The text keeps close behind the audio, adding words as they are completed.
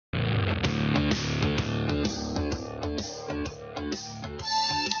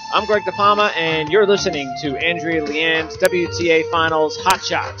I'm Greg DePalma, and you're listening to Andrea Leand's WTA Finals Hot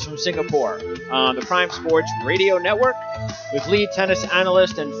Shots from Singapore on the Prime Sports Radio Network with lead tennis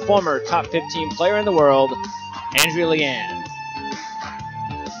analyst and former top 15 player in the world, Andrea Leand.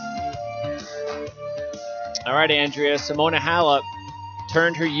 All right, Andrea, Simona Halep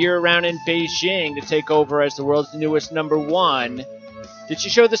turned her year around in Beijing to take over as the world's newest number one. Did she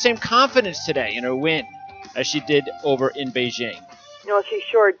show the same confidence today in her win as she did over in Beijing? No, she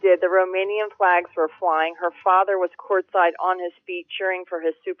sure did. The Romanian flags were flying. Her father was courtside on his feet cheering for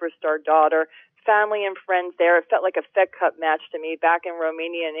his superstar daughter. Family and friends there. It felt like a Fed Cup match to me back in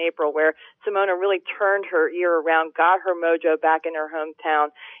Romania in April, where Simona really turned her year around, got her mojo back in her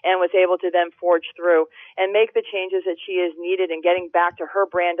hometown, and was able to then forge through and make the changes that she is needed in getting back to her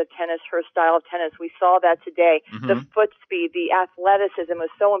brand of tennis, her style of tennis. We saw that today. The foot speed, the athleticism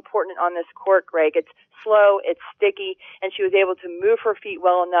was so important on this court, Greg. It's slow, it's sticky, and she was able to move her feet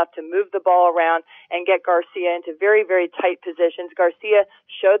well enough to move the ball around and get Garcia into very, very tight positions. Garcia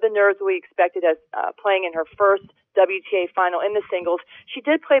showed the nerves we expected as playing in her first WTA final in the singles. She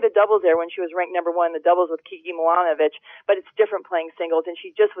did play the doubles there when she was ranked number one in the doubles with Kiki Milanovic, but it's different playing singles, and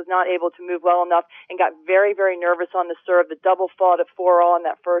she just was not able to move well enough and got very, very nervous on the serve. The double fought at 4-all in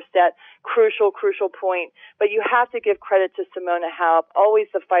that first set. Crucial point. But you have to give credit to Simona Halep, always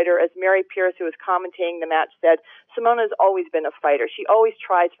the fighter. As Mary Pierce, who was commentating the match, said, Simona's always been a fighter. She always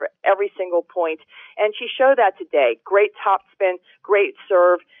tries for every single point, and she showed that today. Great top spin, great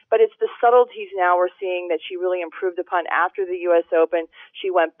serve, but it's the subtleties now we're seeing that she really improved upon after the U.S. Open.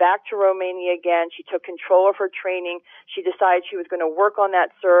 She went back to Romania again. She took control of her training. She decided she was going to work on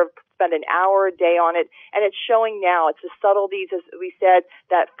that serve, spend an hour a day on it, and it's showing now. It's the subtleties, as we said.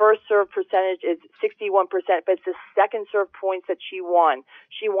 That first serve percentage is 61%, but it's the second serve points that she won.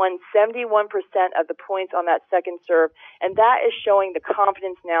 She won 71% of the points on that second serve, and that is showing the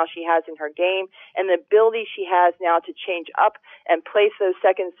confidence now she has in her game and the ability she has now to change up and place those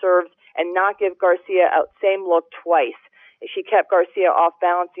second serves and not give Garcia a same look twice. She kept Garcia off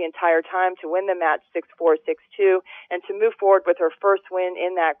balance the entire time to win the match 6-4, 6-2, and to move forward with her first win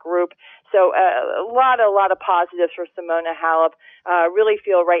in that group. So a lot of positives for Simona Halep. Really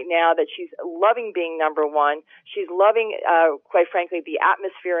feel right now that she's loving being number one. She's loving, quite frankly, the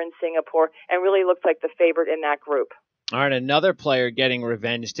atmosphere in Singapore, and really looks like the favorite in that group. All right, another player getting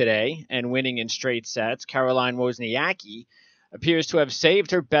revenge today and winning in straight sets, Caroline Wozniacki, appears to have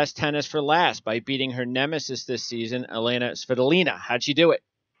saved her best tennis for last by beating her nemesis this season, Elena Svitolina. How'd she do it?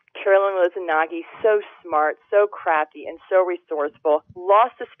 Caroline Wozniacki, so smart, so crafty, and so resourceful.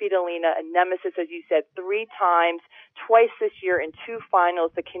 Lost to Svitolina, a nemesis, as you said, 3 times, twice this year in 2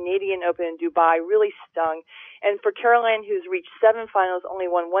 finals. The Canadian Open in Dubai really stung. And for Caroline, who's reached 7 finals, only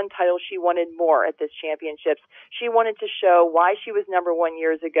won 1 title, she wanted more at this championships. She wanted to show why she was number 1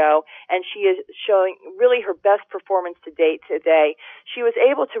 years ago, and she is showing really her best performance to date today. She was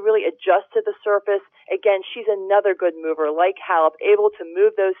able to really adjust to the surface. Again, she's another good mover, like Halep, able to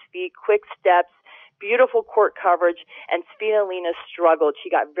move those feet, quick steps, beautiful court coverage, and Svitolina struggled. She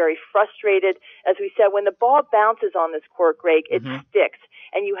got very frustrated. As we said, when the ball bounces on this court, Greg, it sticks,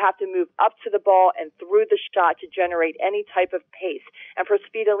 and you have to move up to the ball and through the shot to generate any type of pace. And for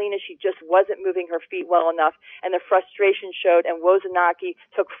Svitolina, she just wasn't moving her feet well enough, and the frustration showed, and Wozniacki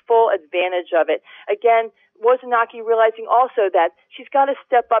took full advantage of it. Again, Wozniacki realizing also that she's got to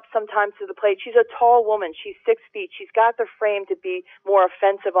step up sometimes to the plate. She's a tall woman. She's 6 feet. She's got the frame to be more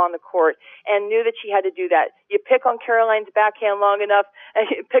offensive on the court, and knew that she had to do that. You pick on Caroline's backhand long enough, and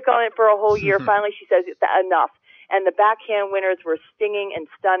you pick on it for a whole year. Finally, she says, enough. And the backhand winners were stinging and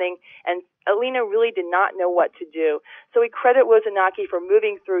stunning, and Elena really did not know what to do. So we credit Wozniacki for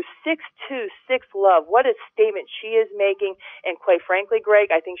moving through 6-2, 6-love. What a statement she is making. And quite frankly, Greg,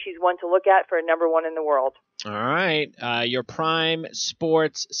 I think she's one to look at for number 1 in the world. All right. Your Prime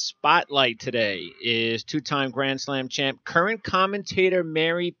Sports Spotlight today is 2-time Grand Slam champ, current commentator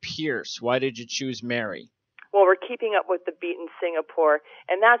Mary Pierce. Why did you choose Mary? Well, we're keeping up with the beat in Singapore,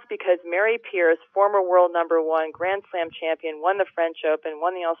 and that's because Mary Pierce, former world number 1, Grand Slam champion, won the French Open,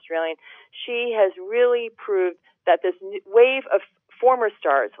 won the Australian. She has really proved that this wave of former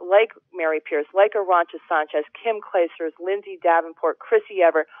stars like Mary Pierce, like Arantxa Sanchez, Kim Clijsters, Lindsay Davenport, Chrissy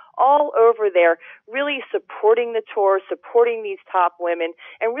Evert, all over there really supporting the tour, supporting these top women,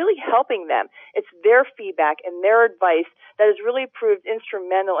 and really helping them. It's their feedback and their advice that has really proved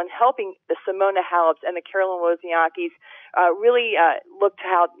instrumental in helping the Simona Haleps and the Caroline Wozniackis really look to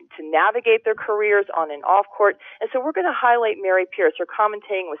how to navigate their careers on and off court. And so we're going to highlight Mary Pierce. Her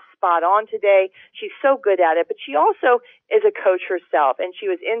commentating was spot on today. She's so good at it, but she also is a coach herself, and she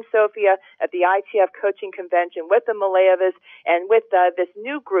was in Sofia at the ITF coaching convention with the Malayevas and with this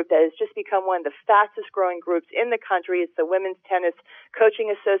new group that has just become one of the fastest growing groups in the country. It's the Women's Tennis Coaching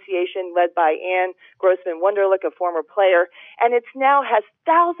Association led by Ann Grossman-Wunderlich, a former player, and it's now has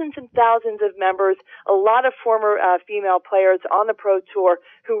thousands and thousands of members, a lot of former female players on the pro tour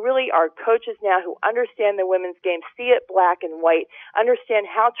who really are coaches now who understand the women's game, see it black and white,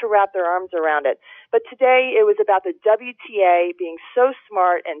 understand how to wrap their arms around it. But today it was about the WTA being so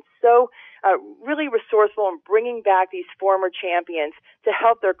smart and so really resourceful in bringing back these former champions to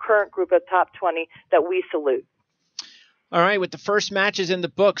help their current group of top 20 that we salute. All right, with the first matches in the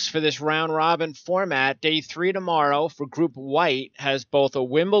books for this round-robin format, day 3 tomorrow for Group White has both a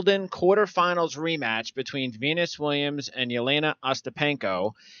Wimbledon quarterfinals rematch between Venus Williams and Yelena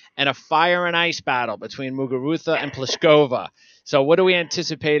Ostapenko and a fire and ice battle between Muguruza and Pliskova. So what do we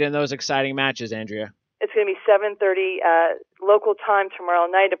anticipate in those exciting matches, Andrea? It's going to be 7:30 local time tomorrow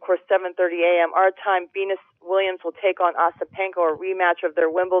night. Of course, 7:30 a.m. our time. Venus Williams will take on Ostapenko, a rematch of their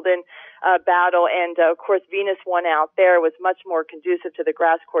Wimbledon battle. And, of course, Venus won out there. It was much more conducive to the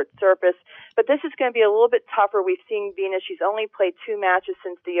grass court surface. But this is going to be a little bit tougher. We've seen Venus. She's only played 2 matches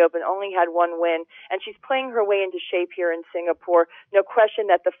since the Open, only had 1 win. And she's playing her way into shape here in Singapore. No question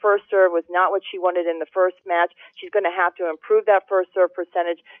that the first serve was not what she wanted in the first match. She's going to have to improve that first serve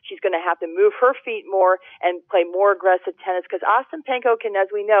percentage. She's going to have to move her feet more and play more aggressive tennis because Ostapenko can, as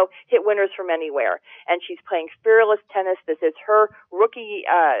we know, hit winners from anywhere. And she's playing fearless tennis. This is her rookie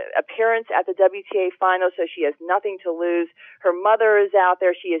appearance at the WTA Finals, so she has nothing to lose. Her mother is out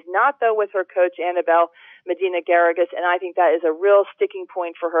there. She is not, though, with her coach, Annabelle Medina Garrigus, and I think that is a real sticking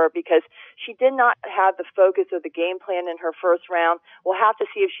point for her because she did not have the focus of the game plan in her first round. We'll have to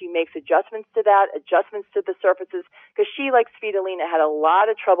see if she makes adjustments to that, adjustments to the surfaces, because she, like Svitolina, had a lot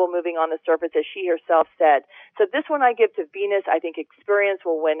of trouble moving on the surface, as she herself said. So this one I give to Venus. I think experience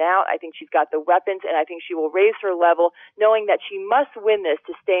will win out. I think she's got the weapons, and I think she will raise her level, knowing that she must win this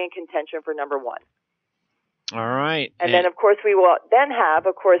to stay in contention for number 1. All right. And then, of course, we will then have,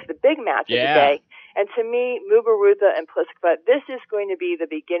 of course, the big match of the day. And to me, Muguruza and Pliskova, this is going to be the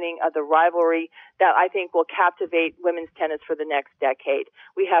beginning of the rivalry that I think will captivate women's tennis for the next decade.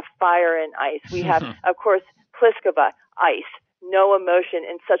 We have fire and ice. We have, of course, Pliskova, ice, no emotion,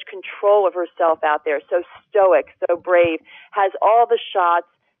 and such control of herself out there, so stoic, so brave, has all the shots,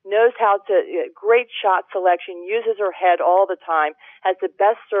 knows how to, great shot selection, uses her head all the time, has the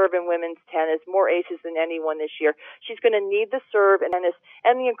best serve in women's tennis, more aces than anyone this year. She's going to need the serve and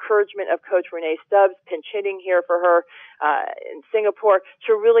the encouragement of Coach Renee Stubbs, pinch hitting here for her in Singapore,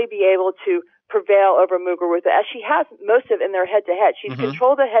 to really be able to prevail over Muguruza, as she has most of in their head-to-head. She's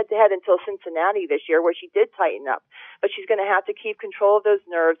controlled the head-to-head until Cincinnati this year, where she did tighten up. But she's going to have to keep control of those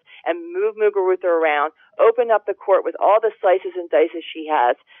nerves and move Muguruza around, open up the court with all the slices and dices she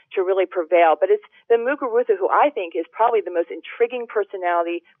has to really prevail. But it's the Muguruza who I think is probably the most intriguing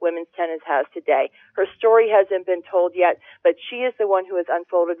personality women's tennis has today. Her story hasn't been told yet, but she is the one who has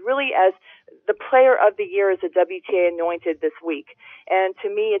unfolded really as the player of the year as a WTA anointed this week. And to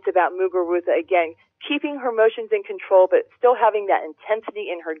me, it's about Muguruza, again, keeping her motions in control, but still having that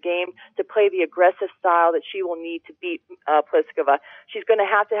intensity in her game to play the aggressive style that she will need to beat Pliskova. She's going to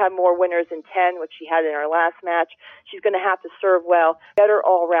have more winners in 10, which she had in her last match. She's going to have to serve well. Better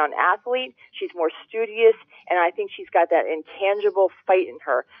all-around athlete. She's more studious, and I think she's got that intangible fight in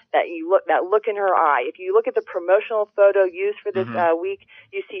her, that look in her eye. If you look at the promotional photo used for this week,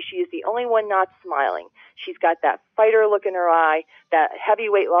 you see she is the only one not smiling. She's got that fighter look in her eye, that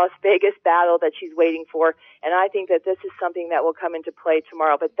heavyweight Las Vegas battle that she's waiting for, and I think that this is something that will come into play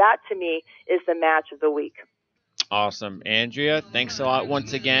tomorrow. But that, to me, is the match of the week. Awesome. Andrea, thanks a lot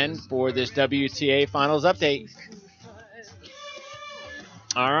once again for this WTA Finals update.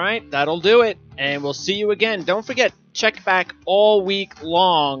 All right, that'll do it, and we'll see you again. Don't forget, check back all week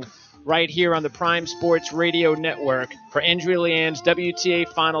long right here on the Prime Sports Radio Network for Andrea Leand's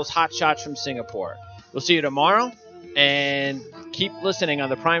WTA Finals Hot Shots from Singapore. We'll see you tomorrow, and keep listening on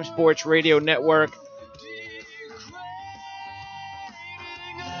the Prime Sports Radio Network.